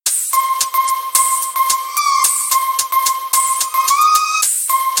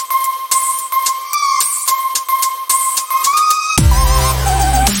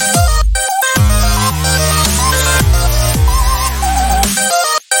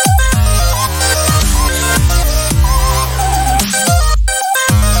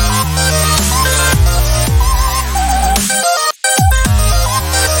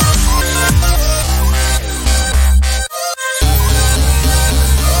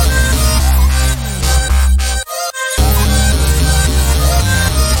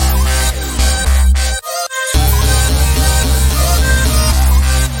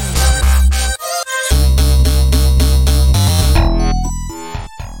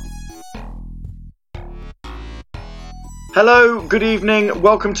Hello, good evening,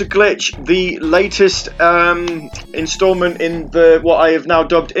 welcome to Glitch, the latest instalment in what I have now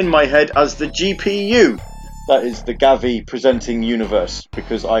dubbed in my head as the GPU. That is the Gavi presenting universe,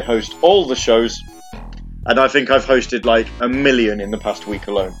 because I host all the shows, and I think I've hosted like 1 million in the past week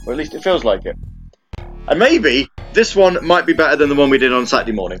alone, or at least it feels like it. And maybe this one might be better than the one we did on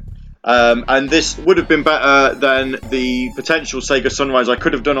Saturday morning. And this would have been better than the potential Sega Sunrise I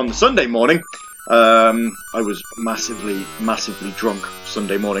could have done on the Sunday morning. I was massively drunk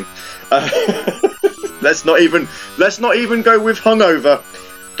Sunday morning. Let's not even go with hungover.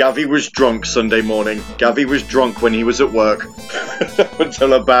 Gavi was drunk Sunday morning. Gavi was drunk when he was at work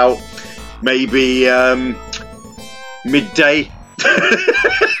until about maybe midday.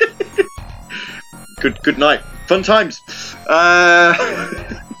 Good night. Fun times.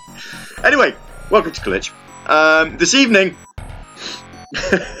 Anyway, welcome to Glitch. This evening.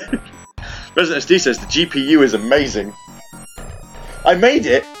 Resident SD says the GPU is amazing. I made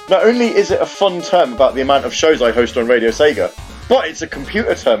it. Not only is it a fun term about the amount of shows I host on Radio Sega, but it's a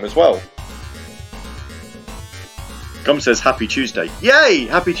computer term as well. Gum says happy Tuesday. Yay!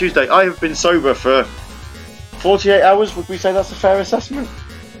 Happy Tuesday. I have been sober for 48 hours. Would we say that's a fair assessment?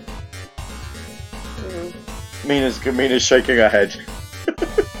 Mina's shaking her head.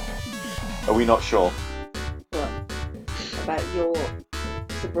 Are we not sure? What? About your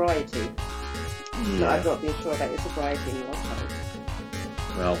sobriety? Yeah. I've not been sure about your sobriety in your time.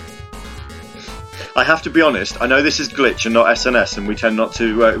 Well, I have to be honest, I know this is Glitch and not SNS, and we tend not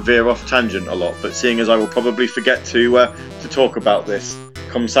to veer off tangent a lot, but seeing as I will probably forget to talk about this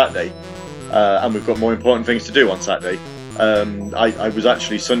come Saturday, and we've got more important things to do on Saturday, I was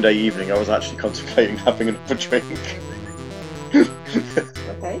actually, Sunday evening, I was actually contemplating having another drink.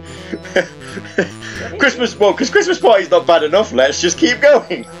 Okay. Christmas, well, because Christmas party's not bad enough, let's just keep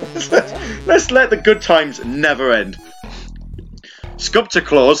going. Let's let the good times never end. Sculptor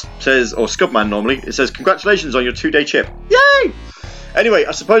Claus says, or Scubman normally, it says, congratulations on your 2-day chip. Yay! Anyway,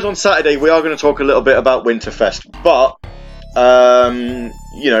 I suppose on Saturday we are going to talk a little bit about Winterfest, but,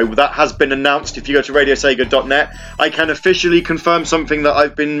 that has been announced. If you go to radiosega.net, I can officially confirm something that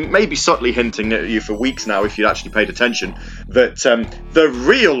I've been maybe subtly hinting at you for weeks now, if you'd actually paid attention, that the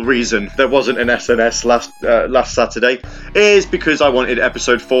real reason there wasn't an SNS last Saturday is because I wanted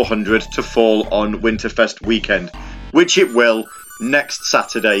episode 400 to fall on Winterfest weekend, which it will next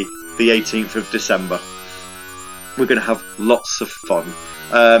Saturday, the 18th of December. We're going to have lots of fun.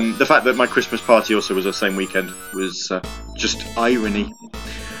 The fact that my Christmas party also was the same weekend was just irony.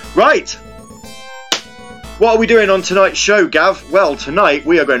 Right! What are we doing on tonight's show, Gav? Well, tonight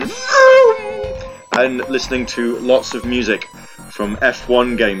we are going and listening to lots of music from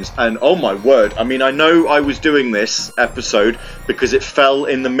F1 games. And oh my word, I mean, I know I was doing this episode because it fell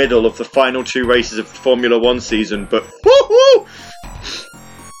in the middle of the final 2 races of the Formula 1 season, but woohoo!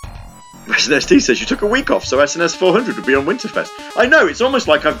 Resident SD says you took a week off, so SNS 400 would be on Winterfest. I know, it's almost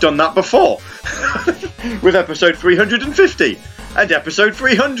like I've done that before. With episode 350 and episode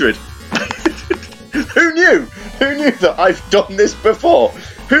 300. Who knew? Who knew that I've done this before?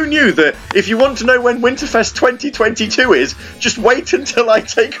 Who knew that if you want to know when Winterfest 2022 is, just wait until I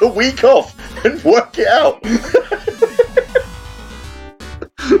take a week off and work it out.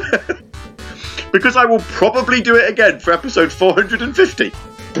 Because I will probably do it again for episode 450.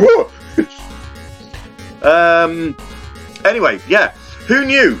 Anyway, yeah. Who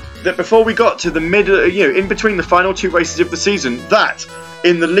knew that before we got to the in between the final 2 races of the season, that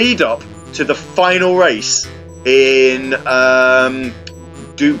in the lead up to the final race in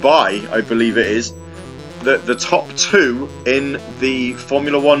Dubai, I believe it is, that the top 2 in the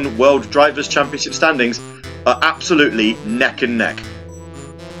Formula 1 World Drivers' Championship standings are absolutely neck and neck.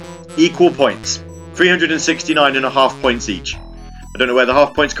 Equal points. 369.5 points each. I don't know where the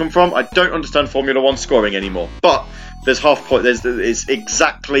half points come from. I don't understand Formula 1 scoring anymore. But there's half point. It's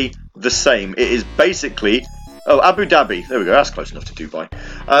exactly the same. It is basically... Oh, Abu Dhabi. There we go. That's close enough to Dubai.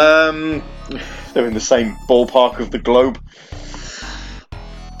 They're in the same ballpark of the globe.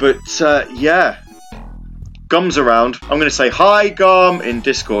 But, yeah. Gum's around. I'm going to say hi, Gum, in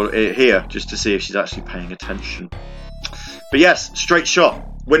Discord here, just to see if she's actually paying attention. But yes, straight shot.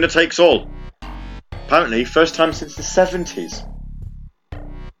 Winner takes all. Apparently, first time since the 70s.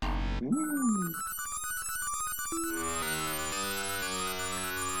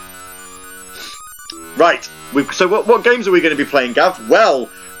 Right, so what games are we going to be playing, Gav? Well,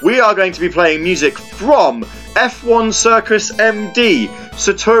 we are going to be playing music from F1 Circus MD,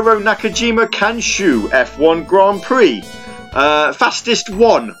 Satoru Nakajima Kanshu F1 Grand Prix, Fastest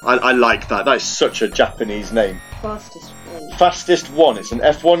One. I like that. That is such a Japanese name. Fastest One. Fastest One. It's an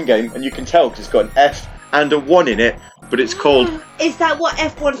F1 game, and you can tell because it's got an F and a 1 in it, but it's called... Is that what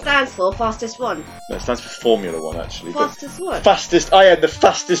F1 stands for? Fastest one? No, it stands for Formula 1, actually. Fastest one? I am the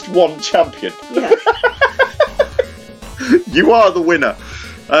fastest one champion. Yeah. You are the winner.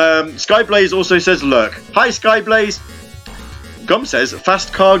 Skyblaze also says lurk. Hi, Skyblaze. Gum says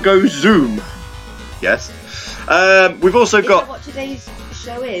fast car go zoom. Yes. We've also Is got... that what today's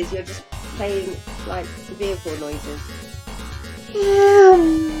show is? You're just playing, like, vehicle noises.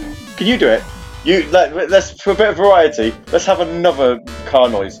 Can you do it? Let's, for a bit of variety, let's have another car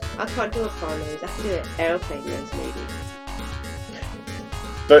noise. I can't do a car noise. I can do it aeroplane noise, maybe.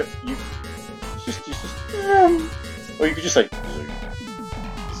 But you just or you could just say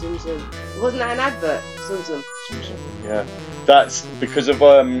Zoom zoom. Wasn't that an advert? Zoom zoom. yeah. That's because of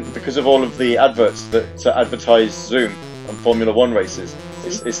all of the adverts that advertise Zoom on Formula 1 races.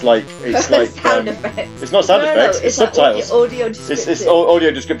 It's like sound effects. It's not sound effects. It's subtitles. Like audio descriptive. It's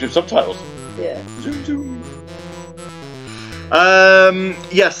audio descriptive subtitles. Yeah. Zoom zoom.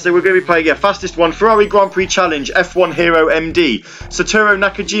 Yes, so we're going to be playing, fastest one, Ferrari Grand Prix Challenge, F1 Hero MD, Satoru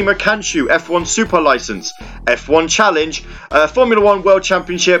Nakajima Kanshu, F1 Super License, F1 Challenge, Formula 1 World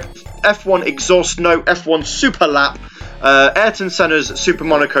Championship, F1 Exhaust Note, F1 Super Lap, Ayrton Senna's Super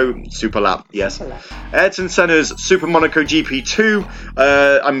Monaco Super Lap, yes. Ayrton Senna's Super Monaco GP2,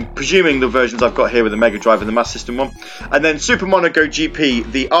 I'm presuming the versions I've got here with the Mega Drive and the Master System one, and then Super Monaco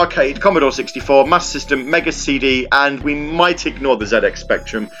GP, the arcade Commodore 64, Master System, Mega CD, and we might ignore the ZX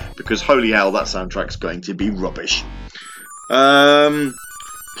Spectrum because holy hell, that soundtrack's going to be rubbish.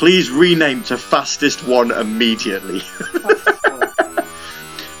 Please rename to Fastest One immediately.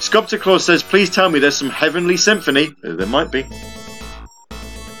 Sculptor Claus says, please tell me there's some Heavenly Symphony. There might be.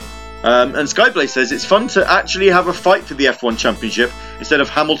 And Skyblaze says, it's fun to actually have a fight for the F1 Championship instead of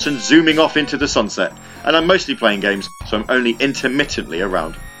Hamilton zooming off into the sunset. And I'm mostly playing games, so I'm only intermittently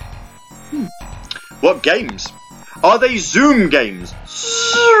around. What games? Are they Zoom games?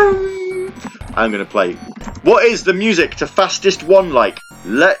 I'm going to play. What is the music to Fastest One like?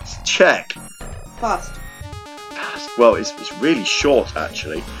 Let's check. Fast. Well, it's really short,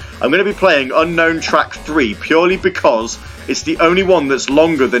 actually. I'm going to be playing Unknown Track 3 purely because it's the only one that's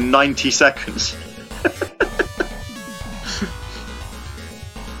longer than 90 seconds.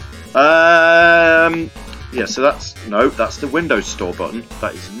 Yeah, so that's the Windows Store button.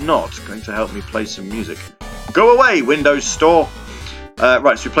 That is not going to help me play some music. Go away, Windows Store.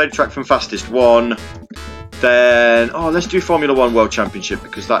 Right, so we played a track from Fastest One. Then, let's do Formula 1 World Championship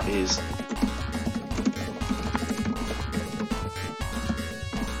because that is...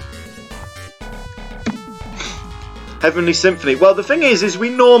 Heavenly Symphony. Well, the thing is we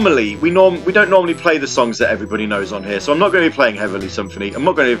don't normally play the songs that everybody knows on here. So I'm not going to be playing Heavenly Symphony. I'm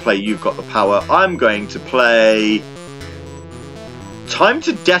not going to play You've Got the Power. I'm going to play Time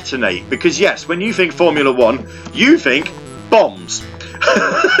to Detonate. Because yes, when you think Formula 1, you think bombs.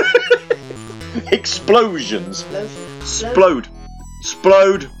 Explosions.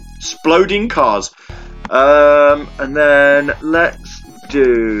 Exploding cars. And then let's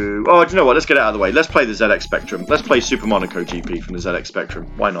do... do you know what? Let's get it out of the way. Let's play the ZX Spectrum. Let's play Super Monaco GP from the ZX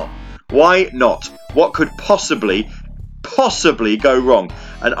Spectrum. Why not? Why not? What could possibly go wrong?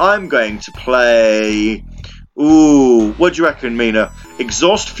 And I'm going to play... Ooh, what do you reckon, Mina?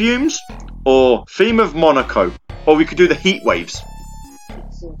 Exhaust fumes or Theme of Monaco? Or we could do the heat waves.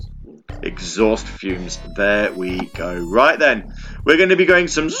 Exhaust fumes. There we go. Right then. We're going to be going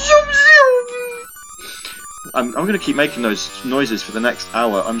some zoom zoom. I'm going to keep making those noises for the next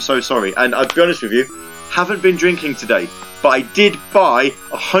hour. I'm so sorry. And I'll be honest with you, haven't been drinking today. But I did buy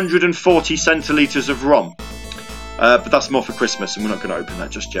 140 centilitres of rum. But that's more for Christmas and we're not going to open that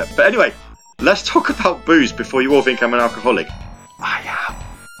just yet. But anyway, let's talk about booze before you all think I'm an alcoholic. I am.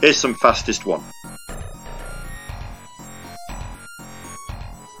 Here's some Fastest One.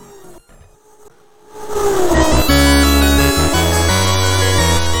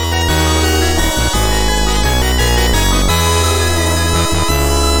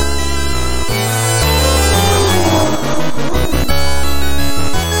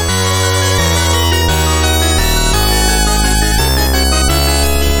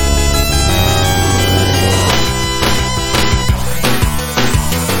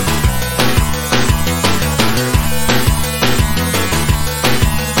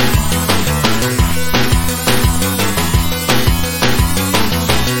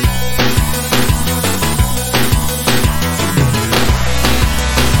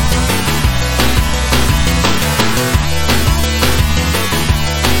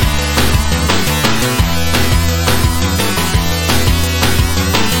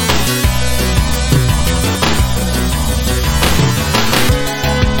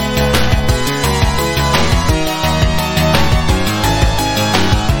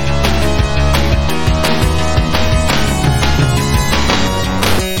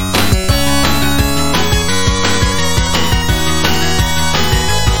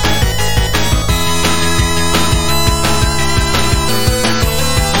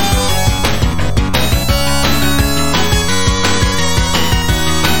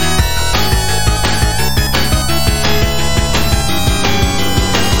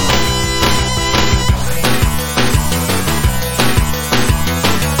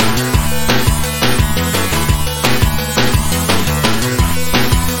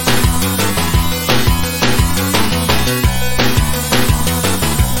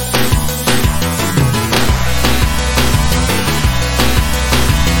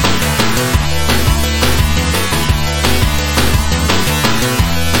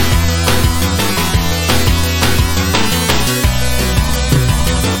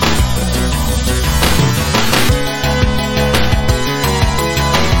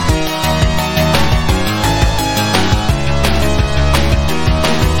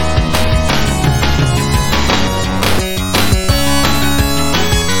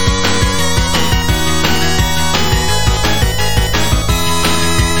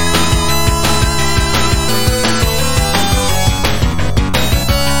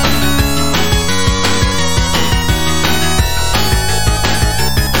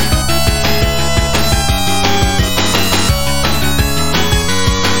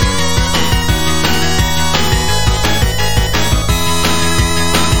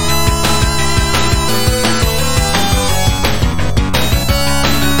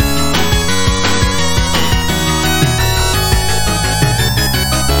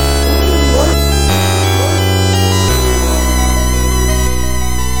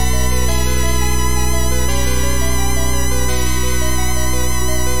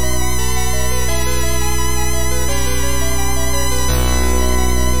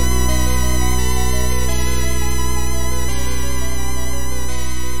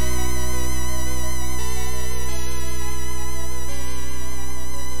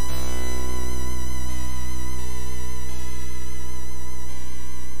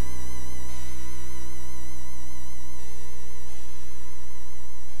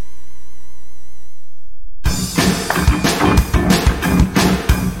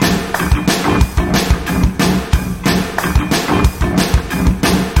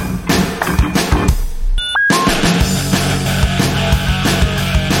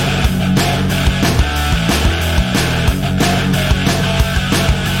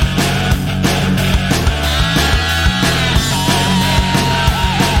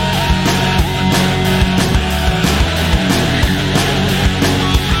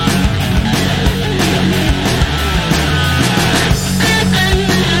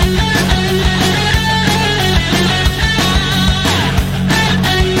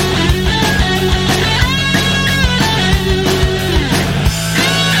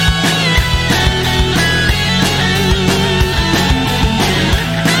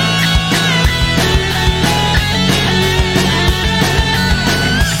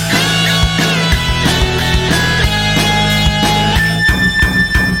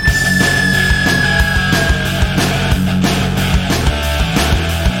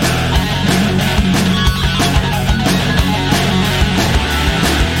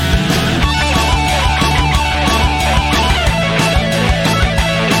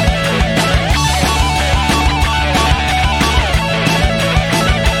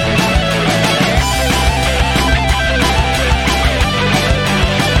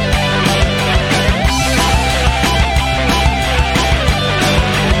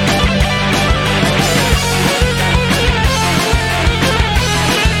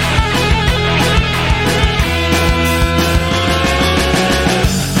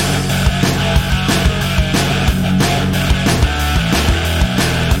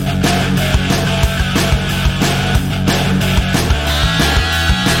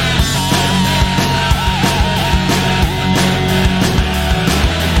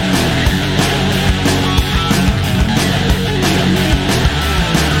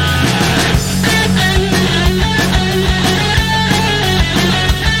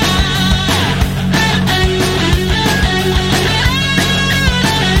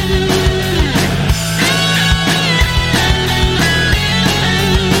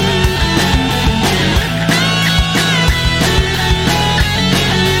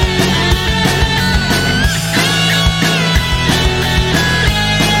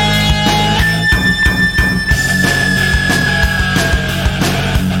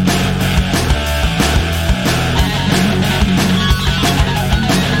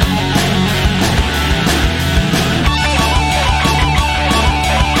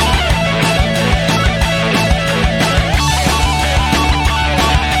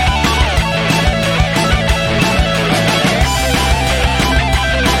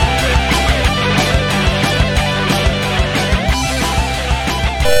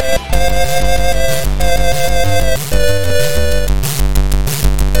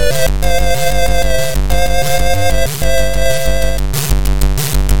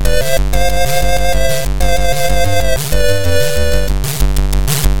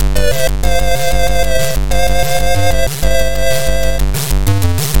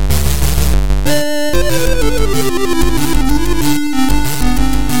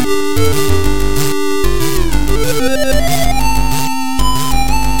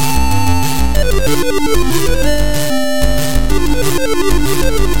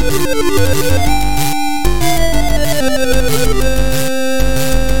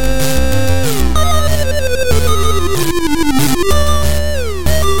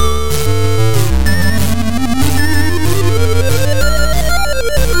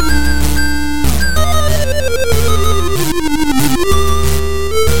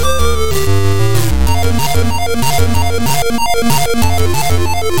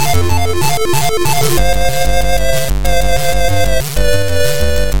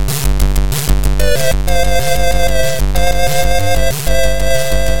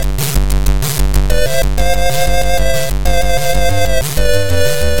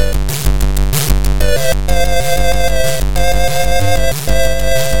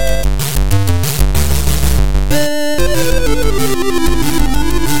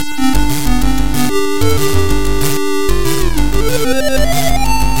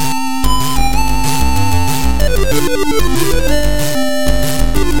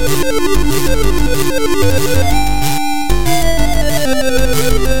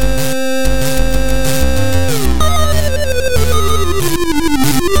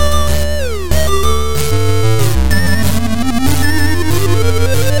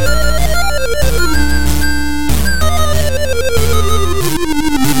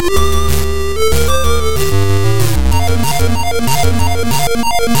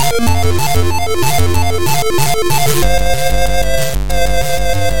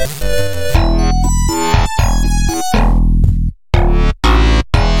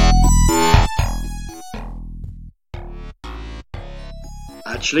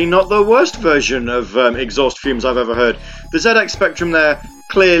 Actually, not the worst version of exhaust fumes I've ever heard. The ZX Spectrum there,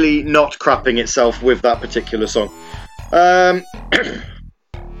 clearly not crapping itself with that particular song.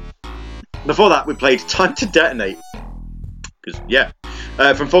 Before that, we played Time to Detonate. Because, yeah.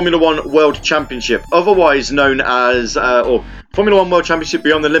 From Formula 1 World Championship, otherwise known as, or Formula 1 World Championship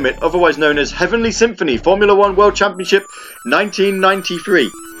Beyond the Limit, otherwise known as Heavenly Symphony, Formula 1 World Championship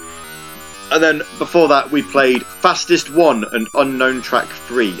 1993. And then before that, we played Fastest 1 and Unknown Track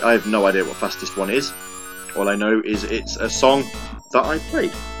 3. I have no idea what Fastest 1 is. All I know is it's a song that I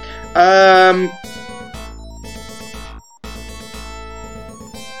played.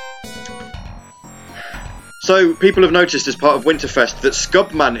 So, people have noticed as part of Winterfest that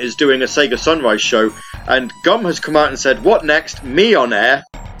Scubman is doing a Sega Sunrise show, and Gum has come out and said, "What next? Me on air?"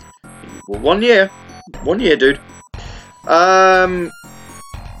 Well, 1 year. 1 year, dude.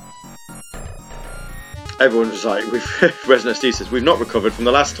 Everyone was like, Resonance D says, we've not recovered from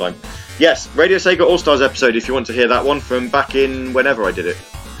the last time. Yes, Radio Sega All-Stars episode, if you want to hear that one from back in whenever I did it.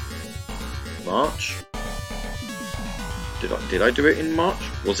 March? Did I do it in March?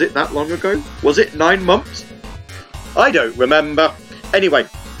 Was it that long ago? Was it 9 months? I don't remember. Anyway,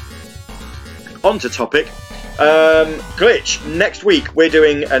 on to topic. Glitch, next week we're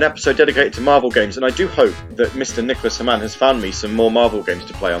doing an episode dedicated to Marvel games, and I do hope that Mr. Nicholas Haman has found me some more Marvel games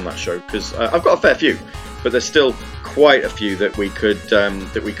to play on that show, because I've got a fair few, but there's still quite a few that we could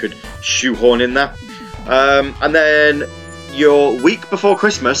shoehorn in there. And then your week before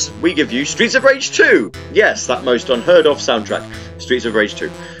Christmas, we give you Streets of Rage 2. Yes, that most unheard of soundtrack, Streets of Rage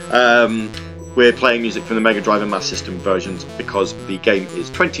 2. We're playing music from the Mega Drive and Master System versions because the game is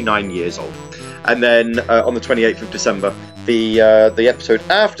 29 years old. And then on the 28th of December, the episode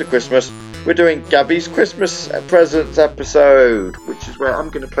after Christmas, we're doing Gabby's Christmas Presents episode, which is where I'm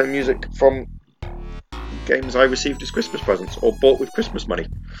going to play music from games I received as Christmas presents or bought with Christmas money.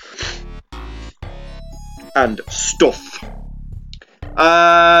 And stuff.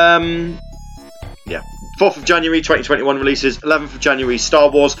 Yeah. 4th of January 2021 releases, 11th of January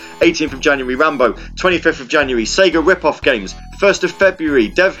Star Wars, 18th of January Rambo, 25th of January Sega Rip-Off Games, 1st of February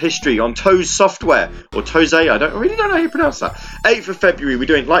Dev History on Toes Software, or Toze, I really don't know how you pronounce that. 8th of February we're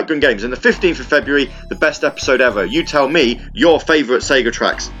doing Light Gun Games, and the 15th of February, the best episode ever. You tell me your favourite Sega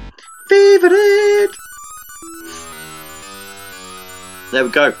tracks. Favorite! There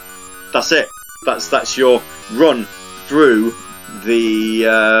we go. That's it. That's your run through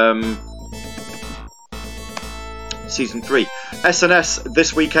the Season 3. SNS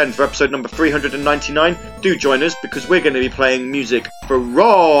this weekend for episode number 399. Do join us because we're going to be playing music from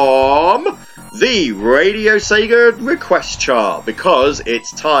the Radio Sega request chart because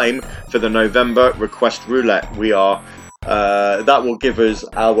it's time for the November request roulette. We are that will give us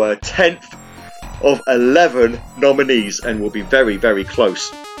our 10th of 11 nominees and we'll be very, very close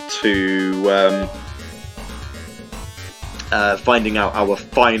to finding out our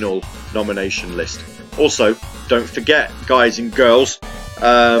final nomination list. Also, don't forget, guys and girls,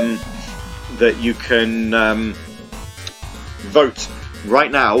 that you can vote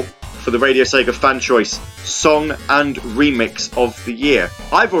right now for the Radio Sega Fan Choice Song and Remix of the Year.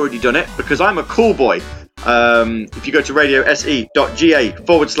 I've already done it because I'm a cool boy. If you go to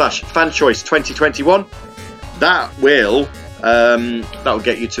radiose.ga/fan choice 2021, that'll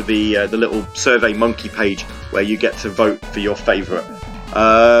get you to the little Survey Monkey page where you get to vote for your favourite.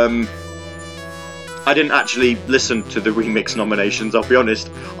 I didn't actually listen to the remix nominations, I'll be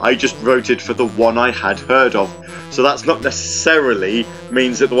honest. I just voted for the one I had heard of. So that's not necessarily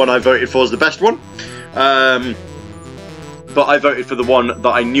means that the one I voted for is the best one. But I voted for the one that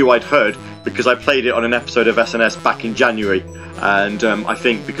I knew I'd heard because I played it on an episode of SNS back in January. And I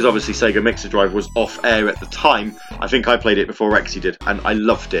think because obviously Sega Mixer Drive was off air at the time, I think I played it before Rexy did, and I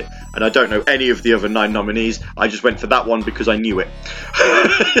loved it. And I don't know any of the other 9 nominees. I just went for that one because I knew it.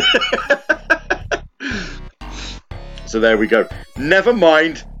 So there we go. Never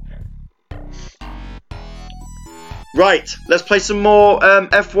mind. Right, let's play some more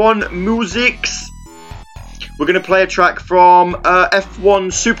F1 musics. We're going to play a track from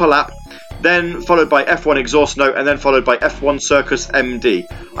F1 Superlap, then followed by F1 Exhaust Note, and then followed by F1 Circus MD.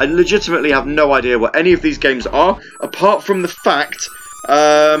 I legitimately have no idea what any of these games are, apart from the fact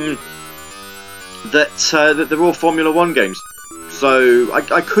that they're all Formula 1 games. So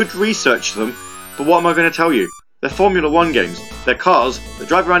I could research them, but what am I going to tell you? They're Formula 1 games. They're cars that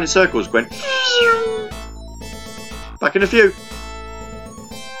drive around in circles going... Back in a few.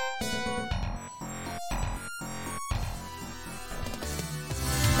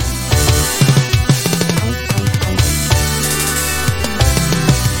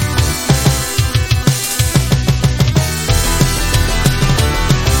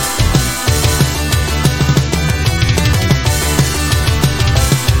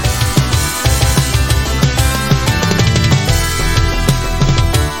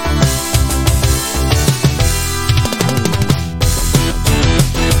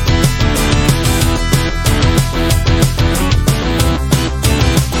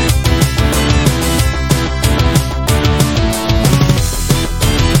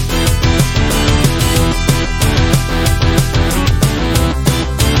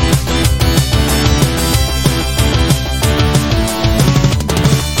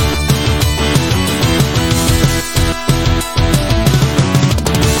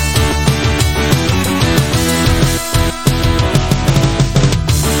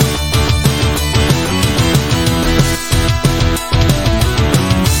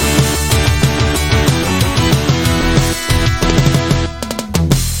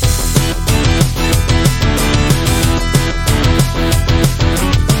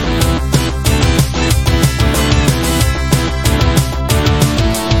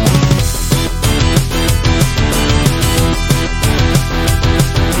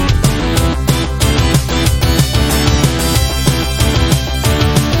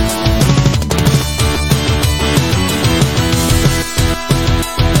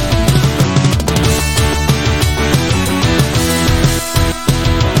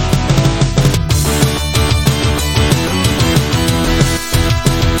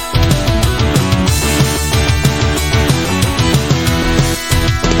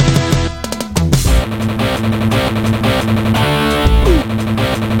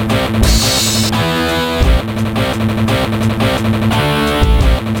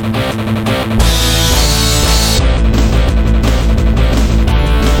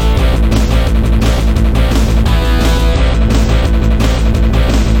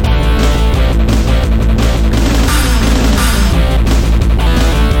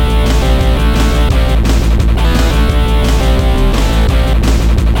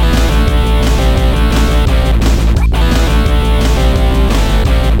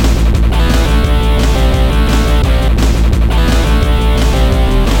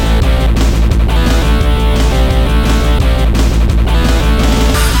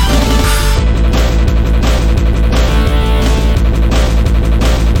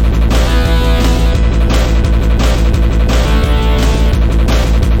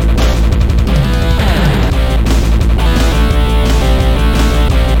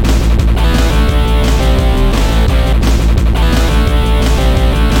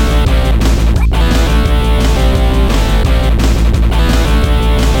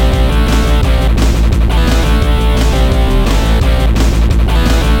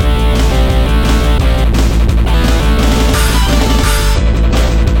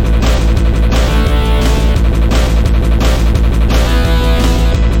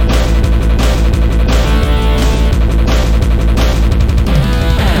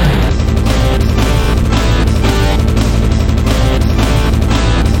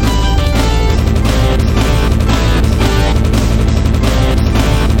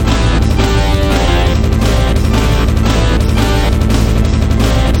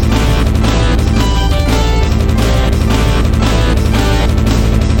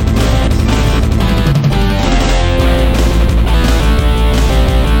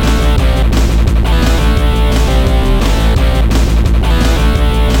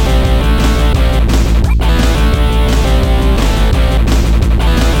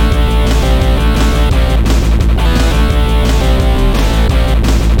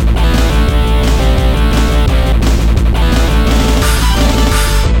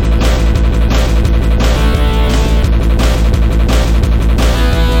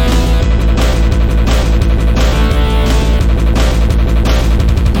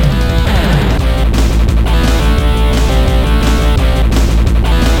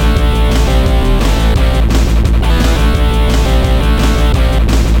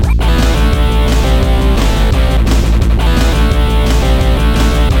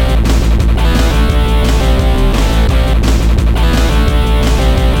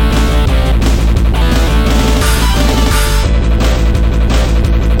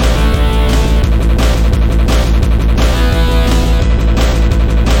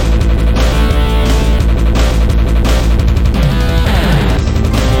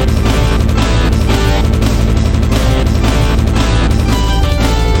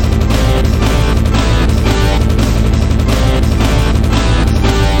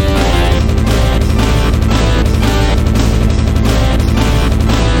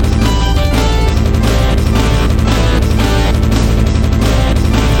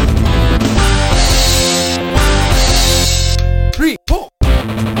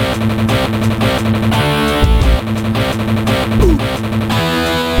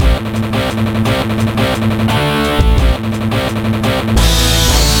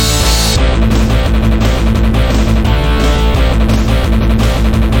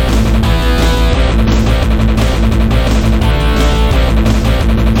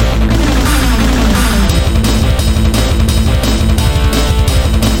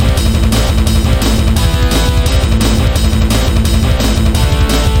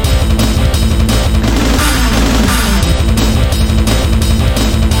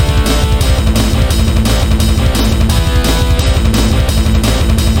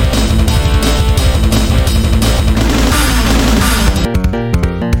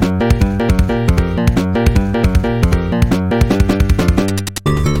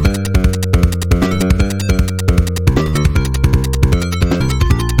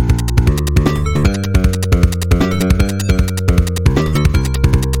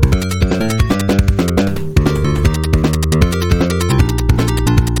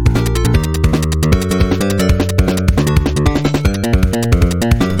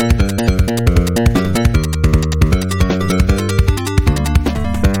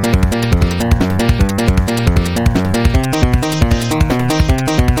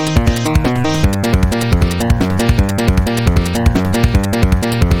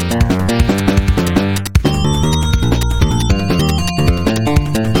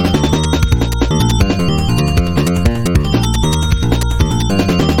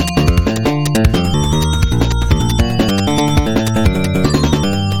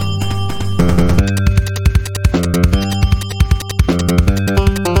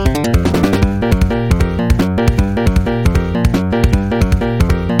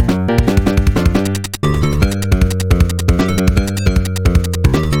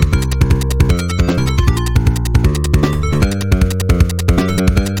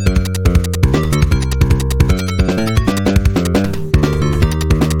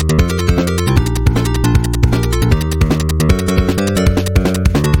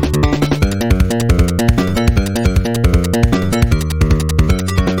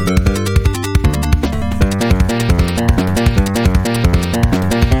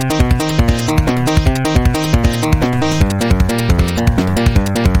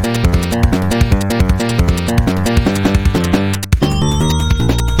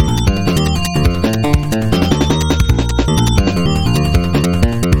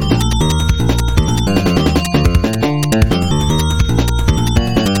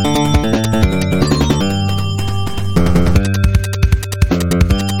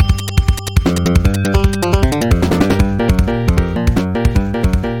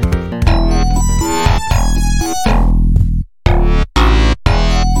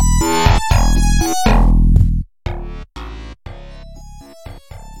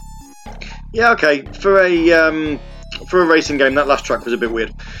 Yeah, okay. For a racing game, that last track was a bit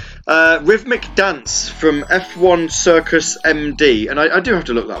weird. Rhythmic Dance from F1 Circus MD, and I do have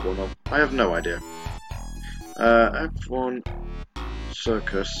to look that one up. I have no idea. F1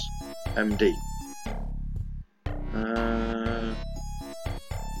 Circus MD.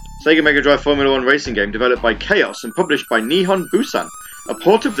 Sega Mega Drive Formula 1 racing game developed by Chaos and published by Nihon Busan. A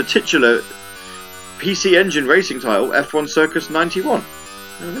port of the titular PC Engine racing title F1 Circus 91.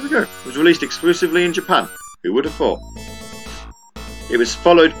 Oh, there we go. It was released exclusively in Japan. Who would have thought? It was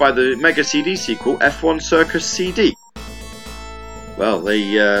followed by the Mega CD sequel F1 Circus CD. Well,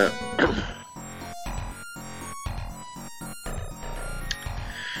 they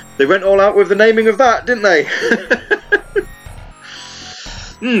they went all out with the naming of that, didn't they?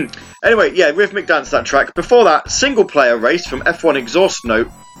 Anyway, yeah, Rhythmic Dance, that track. Before that, Single Player Race from F1 Exhaust Note.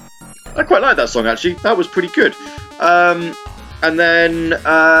 I quite like that song, actually. That was pretty good. And then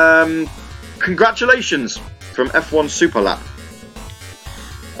Congratulations from F1 Super Lap.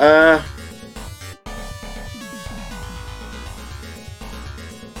 They're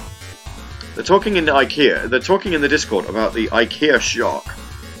talking in IKEA. They're talking in the Discord about the IKEA Shark.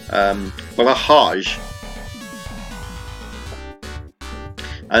 Barrage.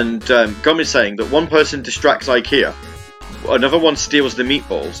 And Gum is saying that one person distracts IKEA, another one steals the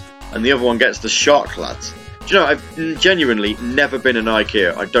meatballs, and the other one gets the shark lads. Do you know, I've genuinely never been in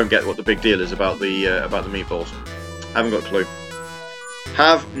IKEA. I don't get what the big deal is about the meatballs. Haven't got a clue.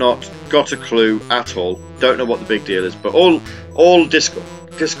 Have not got a clue at all. Don't know what the big deal is. But all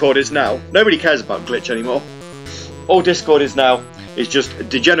Discord is now. Nobody cares about Glitch anymore. All Discord is now is just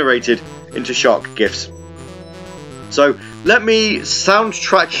degenerated into shark gifs. So let me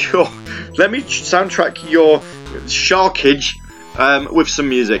soundtrack your sharkage with some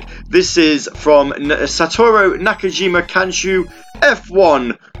music. This is from Satoru Nakajima Kanshu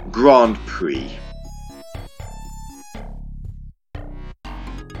F1 Grand Prix.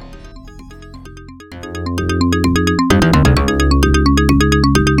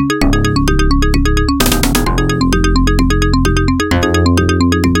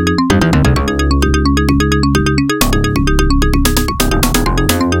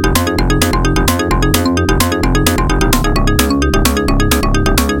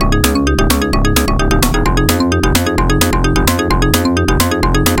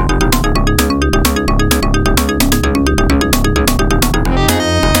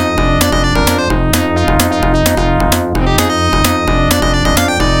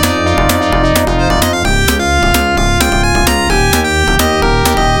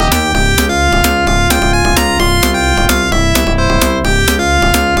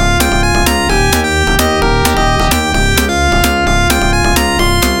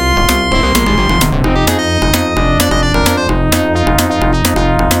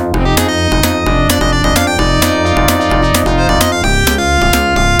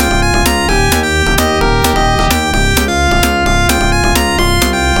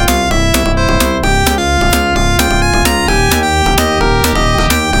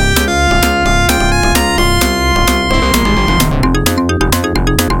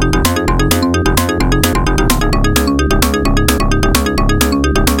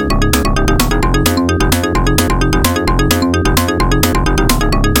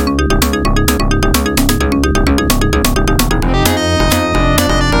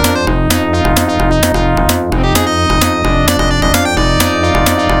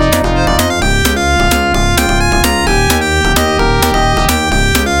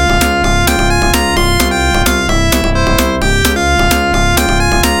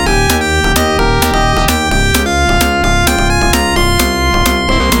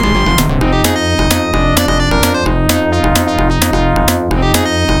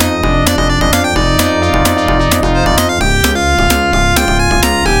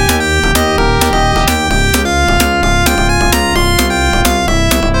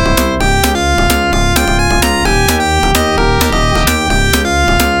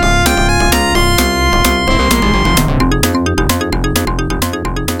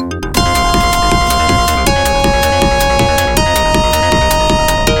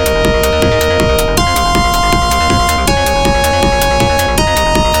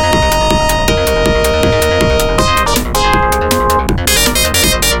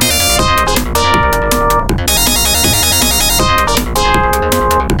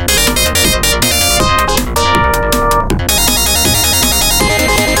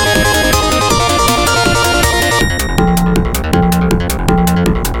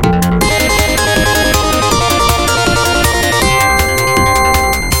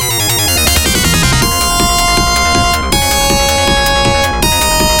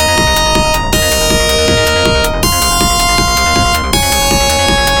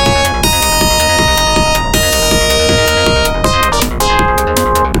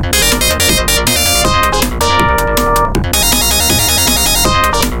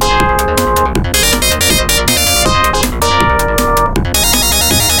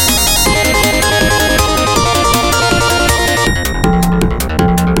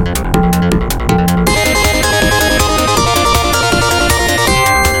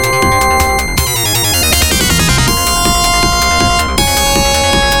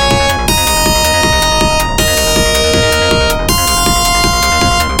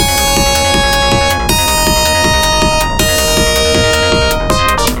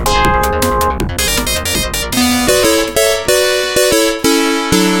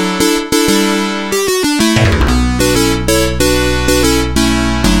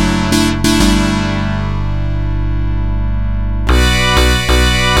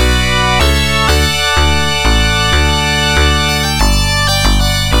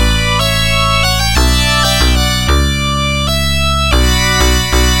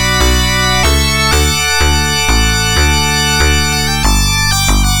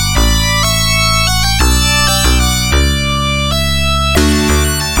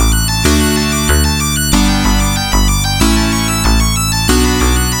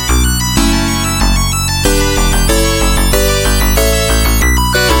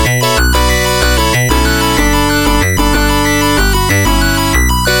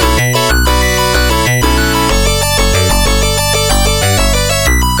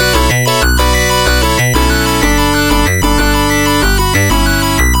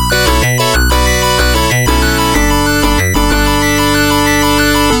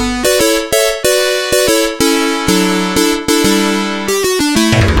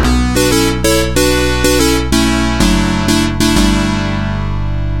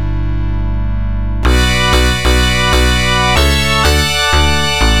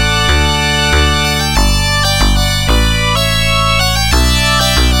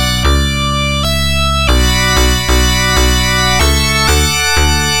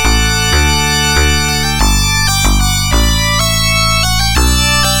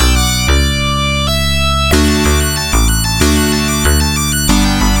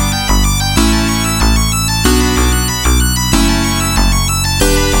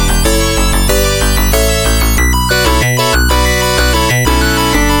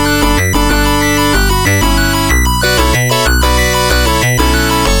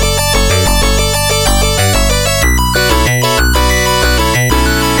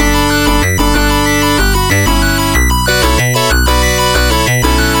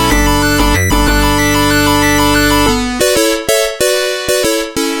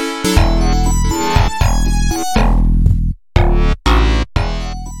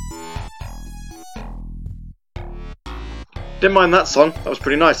 Didn't mind that song. That was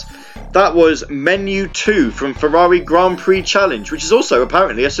pretty nice. That was Menu 2 from Ferrari Grand Prix Challenge, which is also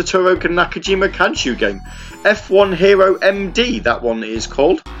apparently a Satoru Nakajima Kanshuu game. F1 Hero MD, that one is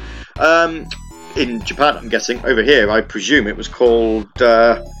called. In Japan, I'm guessing. Over here, I presume it was called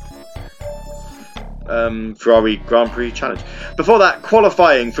Ferrari Grand Prix Challenge. Before that,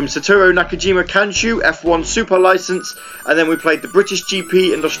 Qualifying from Satoru Nakajima Kanshuu, F1 Super License, and then we played the British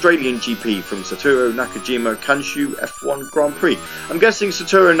GP and Australian GP from Satoru Nakajima Kanshuu F1 Grand Prix. I'm guessing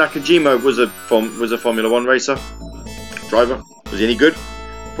Satoru Nakajima was a Formula 1 racer, driver. Was he any good?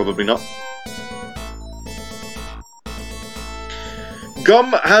 Probably not.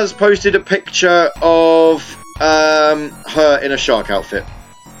 Gum has posted a picture of her in a shark outfit.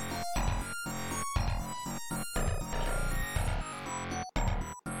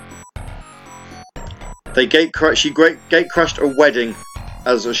 She gate crashed a wedding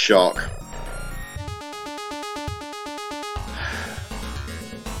as a shark.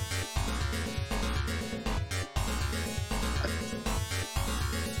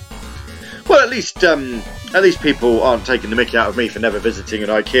 Well, at least people aren't taking the mickey out of me for never visiting an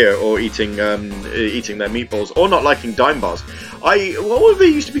IKEA or eating their meatballs or not liking dime bars. What were they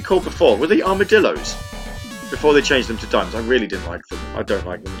used to be called before? Were they armadillos? Before they changed them to dimes. I really didn't like them. I don't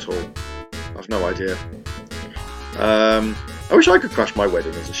like them at all. I've no idea. I wish I could crash my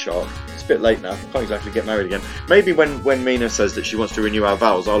wedding as a shark. It's a bit late now. Can't exactly get married again. Maybe when Mina says that she wants to renew our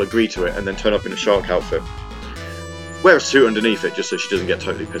vows, I'll agree to it and then turn up in a shark outfit. Wear a suit underneath it just so she doesn't get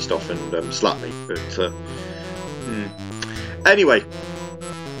totally pissed off and slap me. But anyway,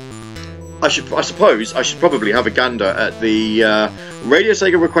 I suppose I should probably have a gander at the Radio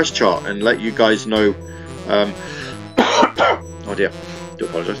Sega request chart and let you guys know. Oh dear, do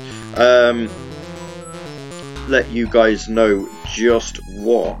apologise. Let you guys know just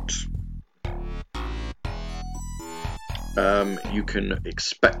what you can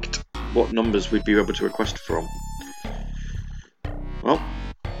expect, what numbers we'd be able to request from. Well,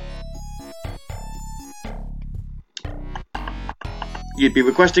 you'd be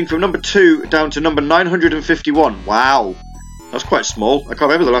requesting from number 2 down to number 951. Wow, that's quite small. I can't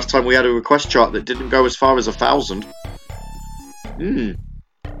remember the last time we had a request chart that didn't go as far as 1,000. There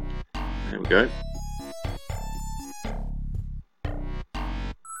we go.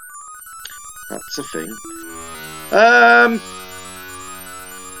 That's a thing.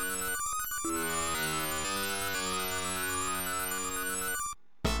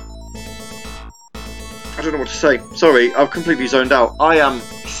 I don't know what to say. Sorry, I've completely zoned out. I am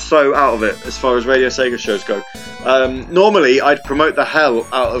so out of it as far as Radio Sega shows go. Normally, I'd promote the hell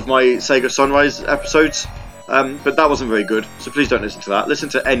out of my Sega Sunrise episodes, but that wasn't very good, so please don't listen to that. Listen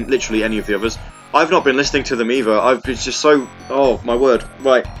to literally any of the others. I've not been listening to them either. It's just so... Oh, my word.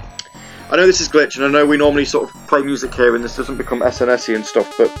 Right. I know this is Glitch, and I know we normally sort of play music here, and this doesn't become SNS-y and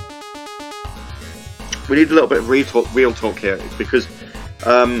stuff, but we need a little bit of real talk here, because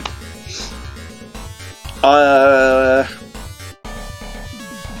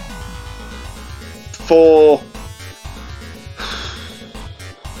for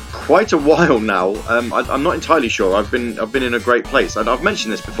quite a while now, I'm not entirely sure. I've been in a great place, and I've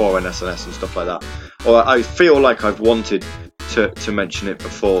mentioned this before in SNS and stuff like that, or I feel like I've wanted to mention it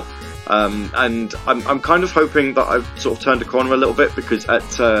before. And I'm kind of hoping that I've sort of turned a corner a little bit, because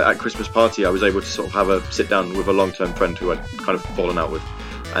at Christmas party I was able to sort of have a sit down with a long-term friend who I'd kind of fallen out with,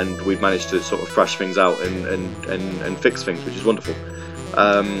 and we've managed to sort of thrash things out and fix things, which is wonderful.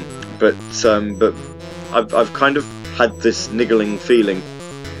 But I've kind of had this niggling feeling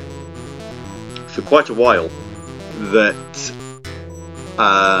for quite a while that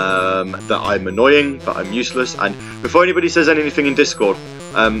I'm annoying, that I'm useless. And before anybody says anything in Discord,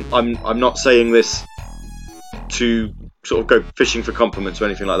 I'm not saying this to sort of go fishing for compliments or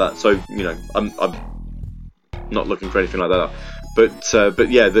anything like that. So you know, I'm not looking for anything like that.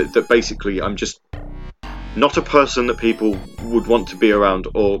 But yeah, that basically I'm just not a person that people would want to be around,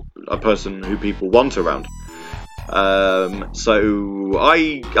 or a person who people want around. So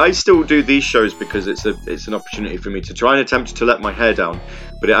I still do these shows because it's an opportunity for me to try and attempt to let my hair down,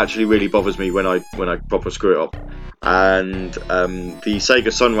 but it actually really bothers me when I proper screw it up. And the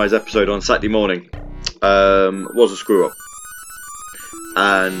Sega Sunrise episode on Saturday morning was a screw up,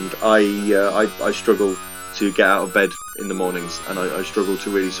 and I struggle to get out of bed in the mornings, and I struggle to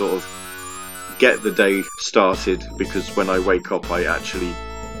really sort of get the day started, because when I wake up I actually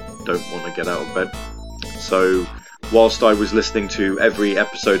don't want to get out of bed. So whilst I was listening to every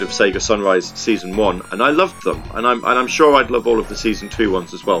episode of Sega Sunrise Season 1, and I loved them, and I'm sure I'd love all of the Season 2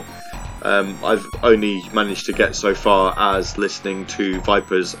 ones as well, I've only managed to get so far as listening to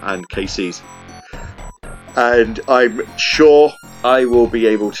Vipers and KC's. and I'm sure I will be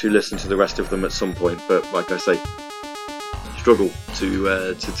able to listen to the rest of them at some point. But like I say, struggle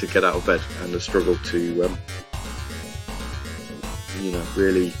to get out of bed, and a struggle to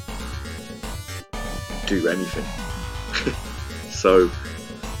really do anything. So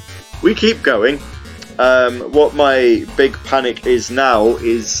we keep going. What my big panic is now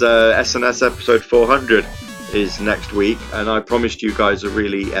is SNS episode 400 is next week, and I promised you guys a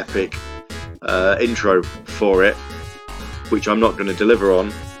really epic intro for it, which I'm not going to deliver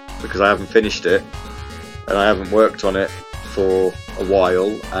on because I haven't finished it and I haven't worked on it for a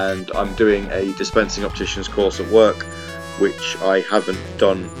while, and I'm doing a dispensing optician's course at work, which I haven't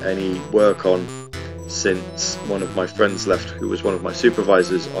done any work on since one of my friends left, who was one of my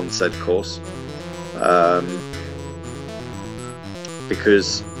supervisors on said course,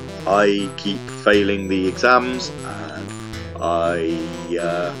 because I keep failing the exams, and I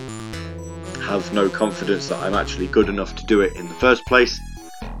have no confidence that I'm actually good enough to do it in the first place.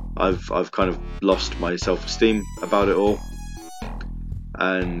 I've kind of lost my self-esteem about it all,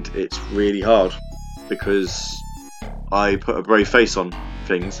 and it's really hard because I put a brave face on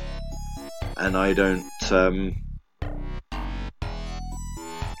things, and I don't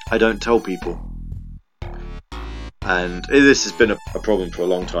tell people. And this has been a problem for a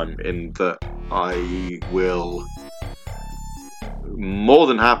long time, in that I will more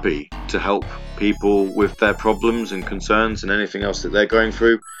than happy to help people with their problems and concerns and anything else that they're going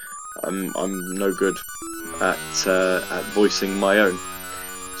through. I'm no good at voicing my own.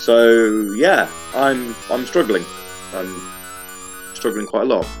 So yeah, I'm struggling. I'm struggling quite a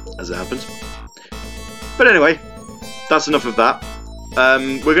lot, as it happens. But anyway, that's enough of that.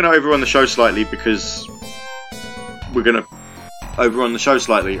 We're going to overrun the show slightly because I've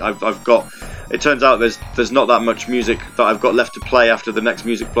got. It turns out there's not that much music that I've got left to play after the next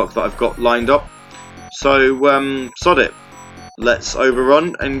music block that I've got lined up. So sod it. Let's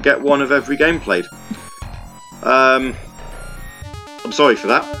overrun and get one of every game played. I'm sorry for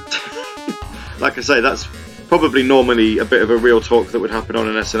that. Like I say, that's probably normally a bit of a real talk that would happen on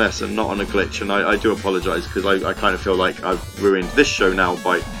an SNS and not on a glitch, and I do apologise, because I kind of feel like I've ruined this show now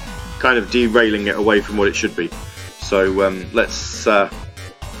by kind of derailing it away from what it should be. So let's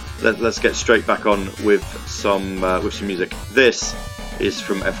get straight back on with some music. This is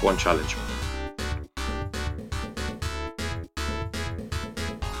from F1 Challenge.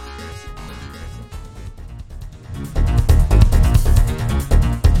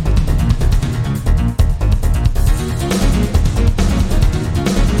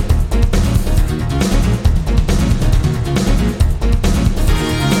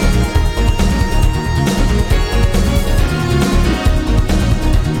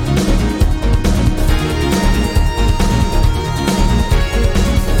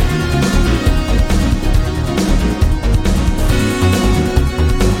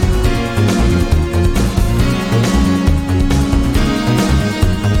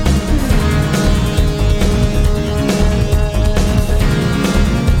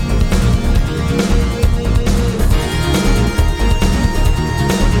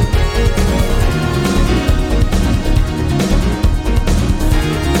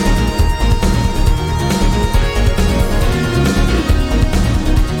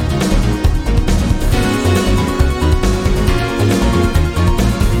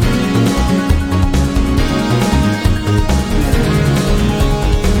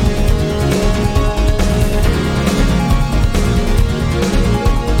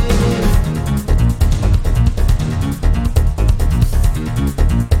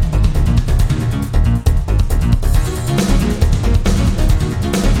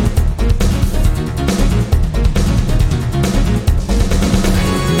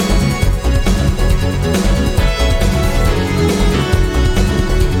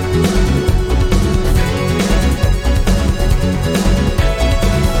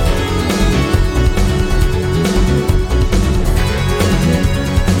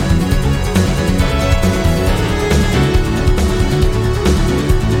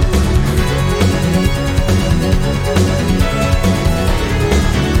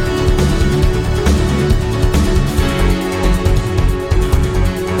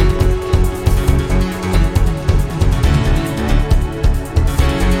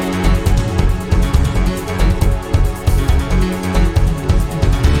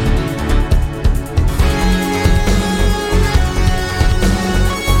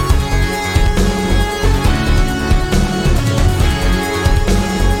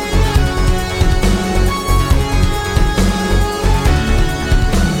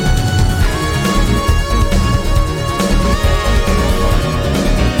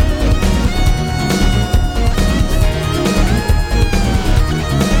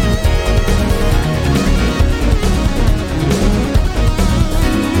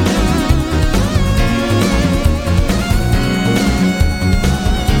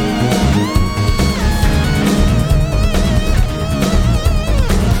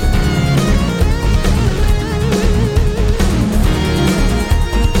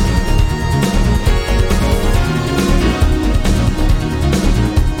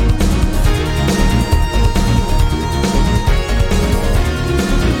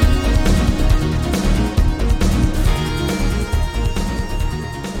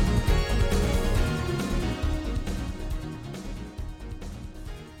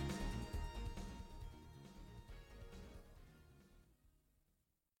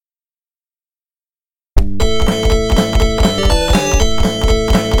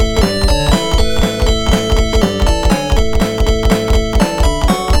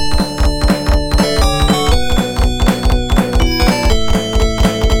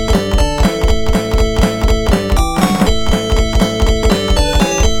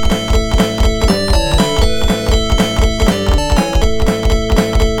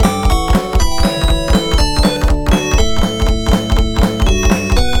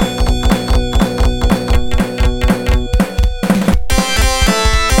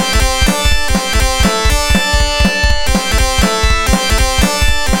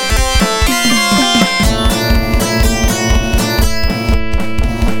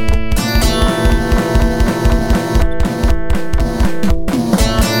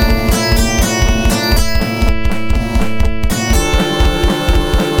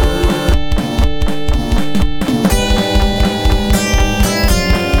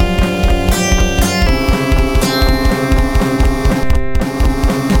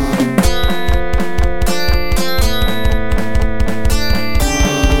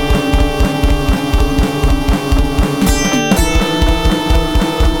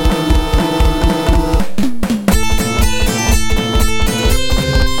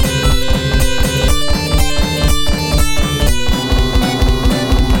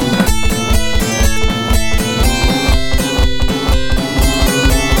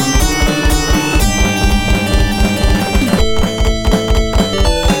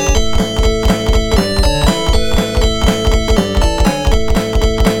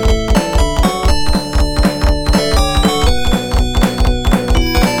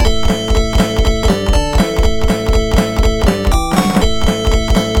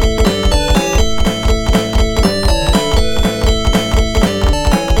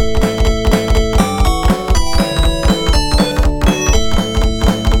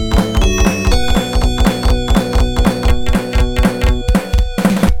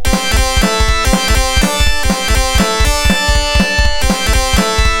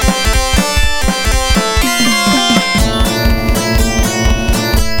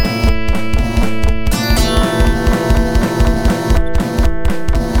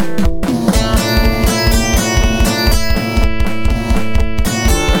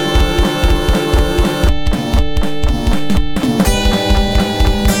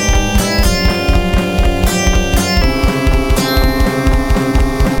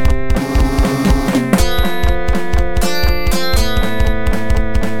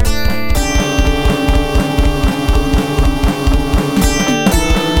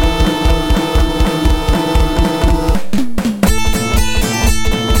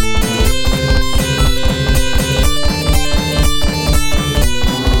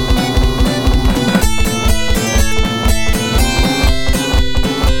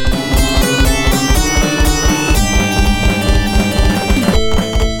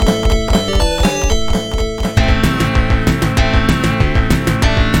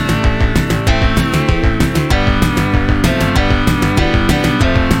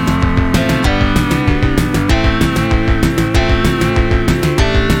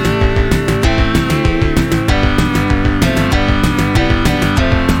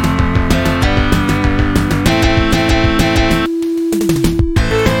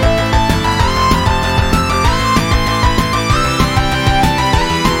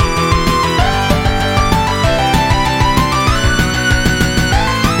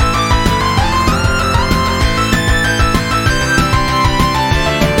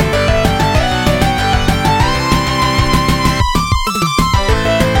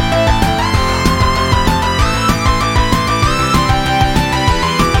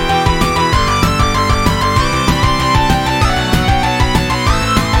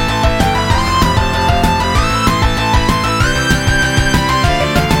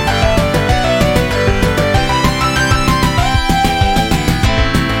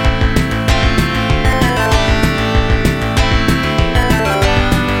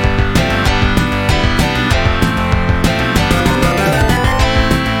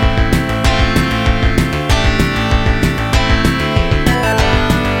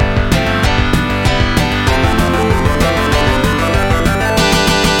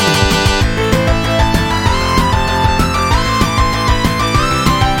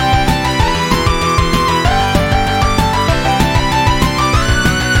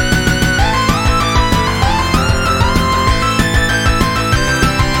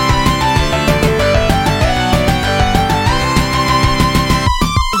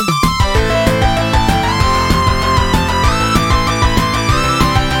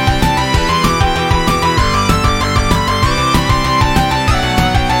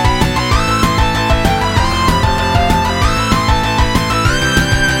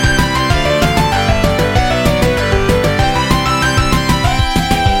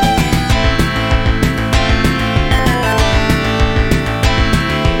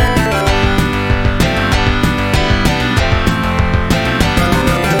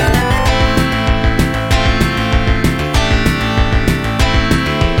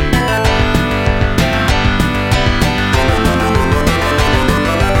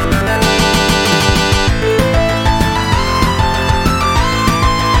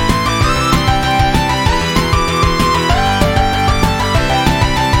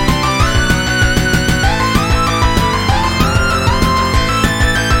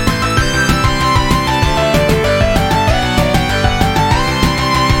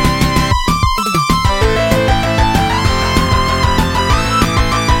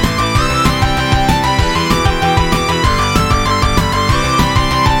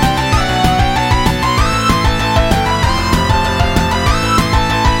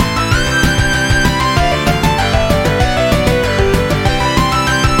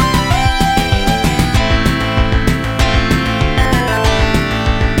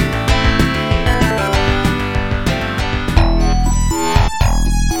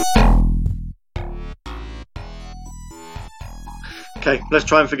 Okay, let's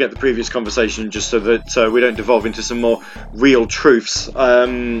try and forget the previous conversation just so that we don't devolve into some more real truths.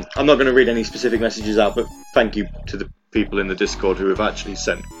 I'm not going to read any specific messages out, but thank you to the people in the Discord who have actually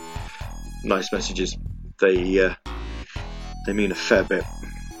sent nice messages. They mean a fair bit.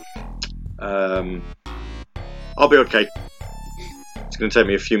 I'll be okay. It's going to take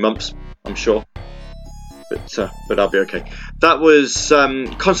me a few months, I'm sure, but I'll be okay. That was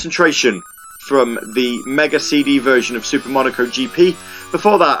Concentration from the Mega CD version of Super Monaco GP.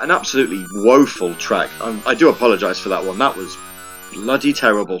 Before that, an absolutely woeful track. I do apologise for that one. That was bloody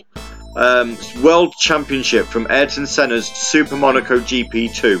terrible. World Championship from Ayrton Senna's Super Monaco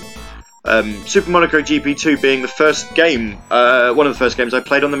GP2. Super Monaco GP2 being the first game, one of the first games I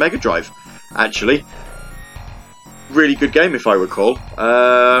played on the Mega Drive, actually. Really good game, if I recall.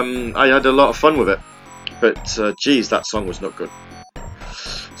 I had a lot of fun with it. But, geez, that song was not good.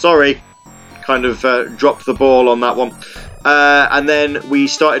 Sorry. Kind of dropped the ball on that one. And then we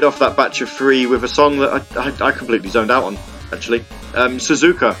started off that batch of 3 with a song that I completely zoned out on, actually.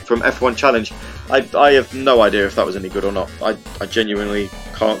 Suzuka from F1 Challenge. I have no idea if that was any good or not. I genuinely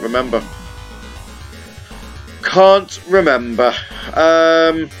can't remember. Can't remember.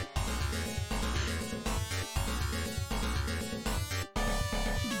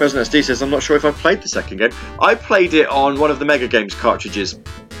 President SD says, I'm not sure if I played the second game. I played it on one of the Mega Games cartridges.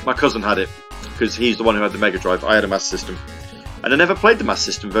 My cousin had it, because he's the one who had the Mega Drive. I had a Master System. And I never played the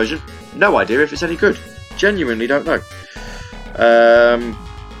Master System version. No idea if it's any good. Genuinely don't know.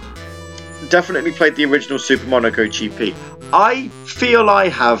 Definitely played the original Super Monaco GP. I feel I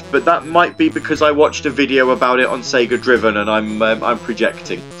have, but that might be because I watched a video about it on Sega Driven and I'm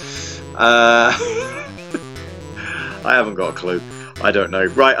projecting. I haven't got a clue. I don't know.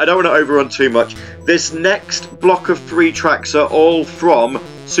 Right, I don't want to overrun too much. This next block of 3 tracks are all from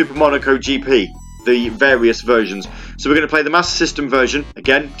Super Monaco GP, the various versions. So we're going to play the Master System version.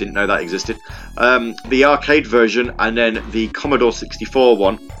 Again, didn't know that existed. The arcade version, and then the Commodore 64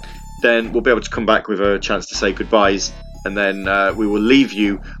 one. Then we'll be able to come back with a chance to say goodbyes. And then we will leave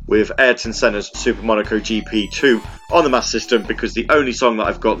you with Ayrton Senna's Super Monaco GP2 on the Master System, because the only song that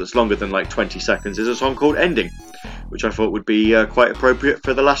I've got that's longer than like 20 seconds is a song called Ending, which I thought would be quite appropriate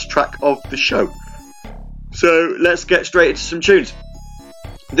for the last track of the show. So let's get straight into some tunes.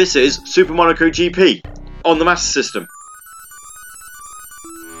 This is Super Monaco GP on the Master System.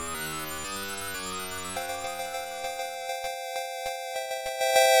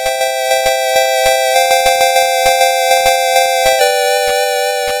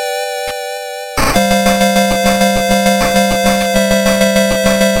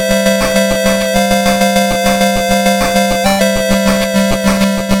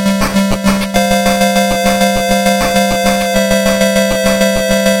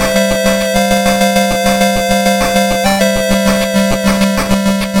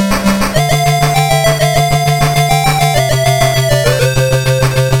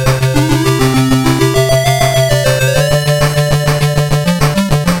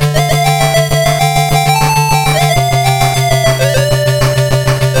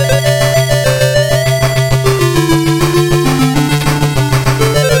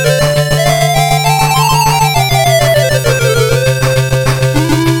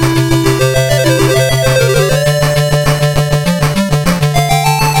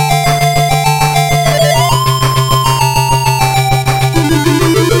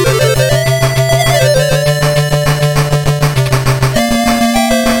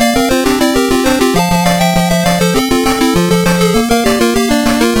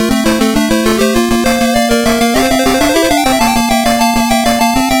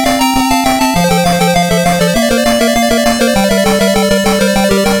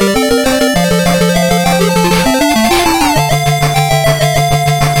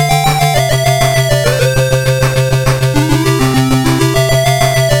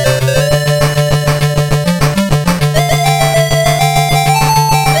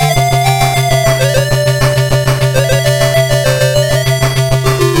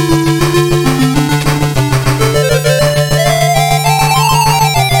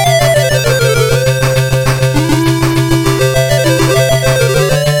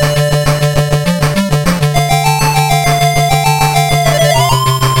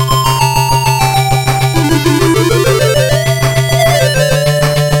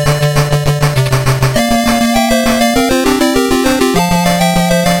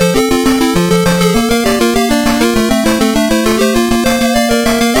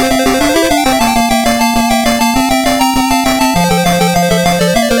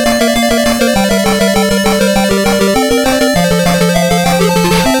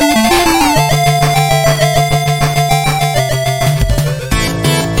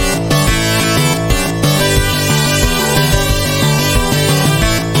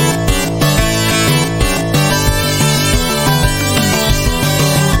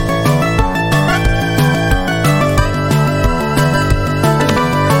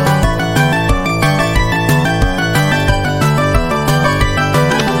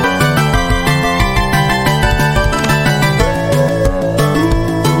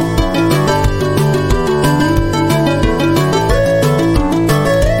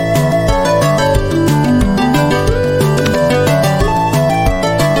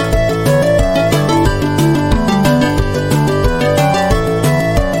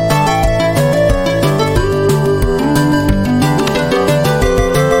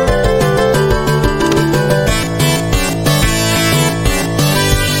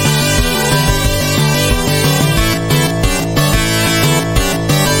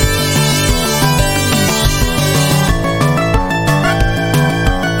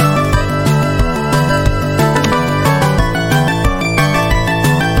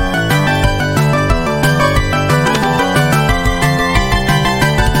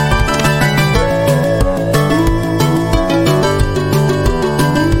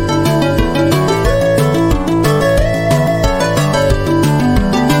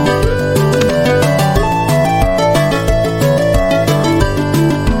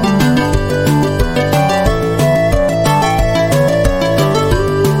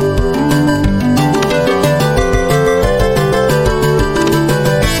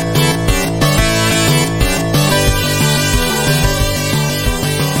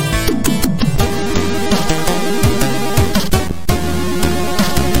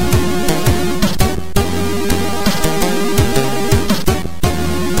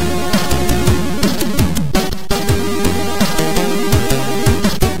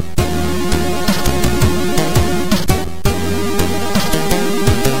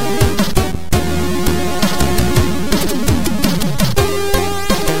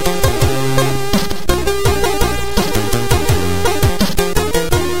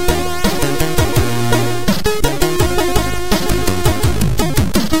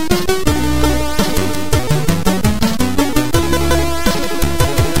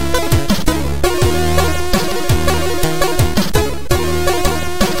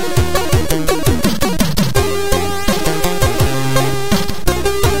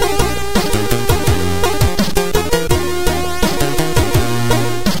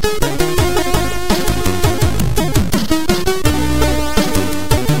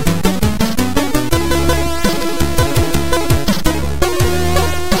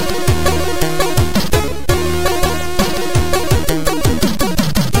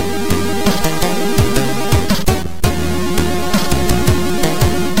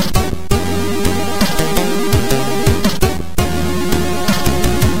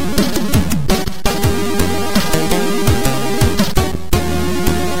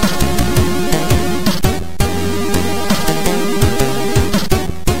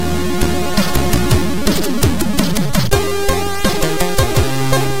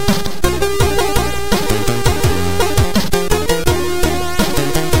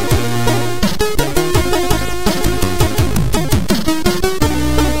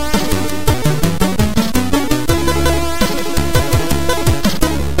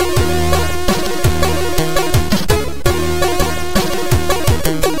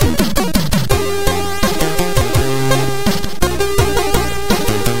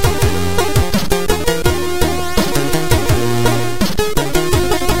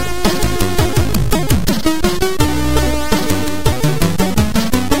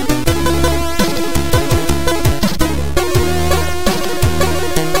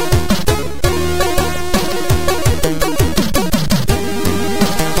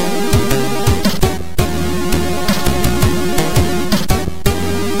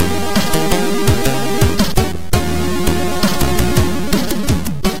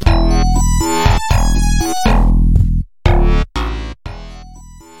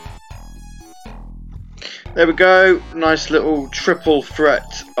 there we go. Nice little triple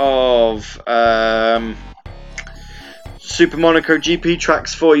threat of Super Monaco GP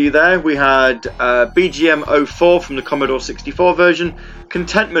tracks for you there. We had BGM 04 from the Commodore 64 version,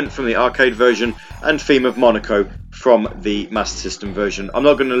 Contentment from the arcade version, and Theme of Monaco from the Master System version. I'm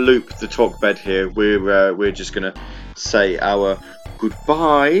not going to loop the talk bed here. We're just going to say our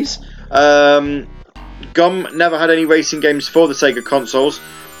goodbyes. Gum never had any racing games for the Sega consoles.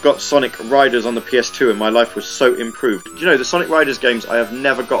 Got Sonic Riders on the PS2 and my life was so improved. Do you know, the Sonic Riders games, I have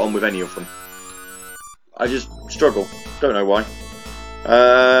never got on with any of them. I just struggle. Don't know why.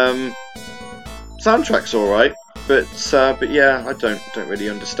 Soundtrack's alright, but yeah, I don't really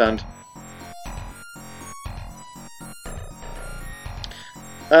understand.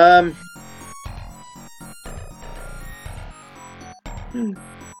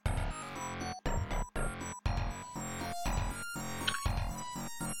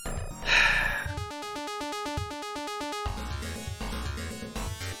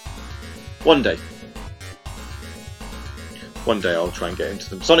 One day I'll try and get into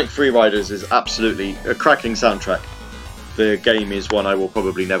them. Sonic Free Riders is absolutely a cracking soundtrack. The game is one I will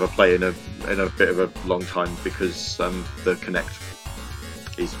probably never play in a bit of a long time because the Kinect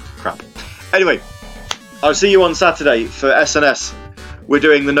is crap. Anyway, I'll see you on Saturday for SNS. We're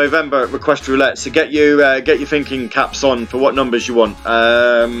doing the November request roulette, so get your thinking caps on for what numbers you want.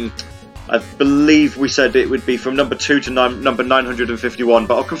 I believe we said it would be from number 2 to number 951,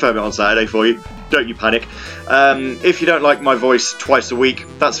 but I'll confirm it on Saturday for you. Don't you panic. If you don't like my voice twice a week,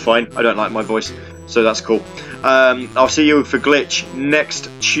 that's fine. I don't like my voice, so that's cool. I'll see you for Glitch next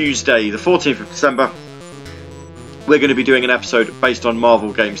Tuesday, the 14th of December. We're going to be doing an episode based on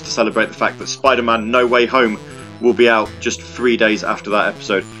Marvel games to celebrate the fact that Spider-Man No Way Home will be out just 3 days after that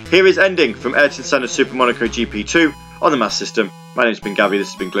episode. Here is Ending from Ayrton Senna's Super Monaco GP2 on the Master System. My name's been Gavi, this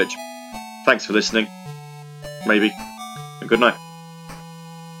has been Glitch. Thanks for listening. Maybe. And good night.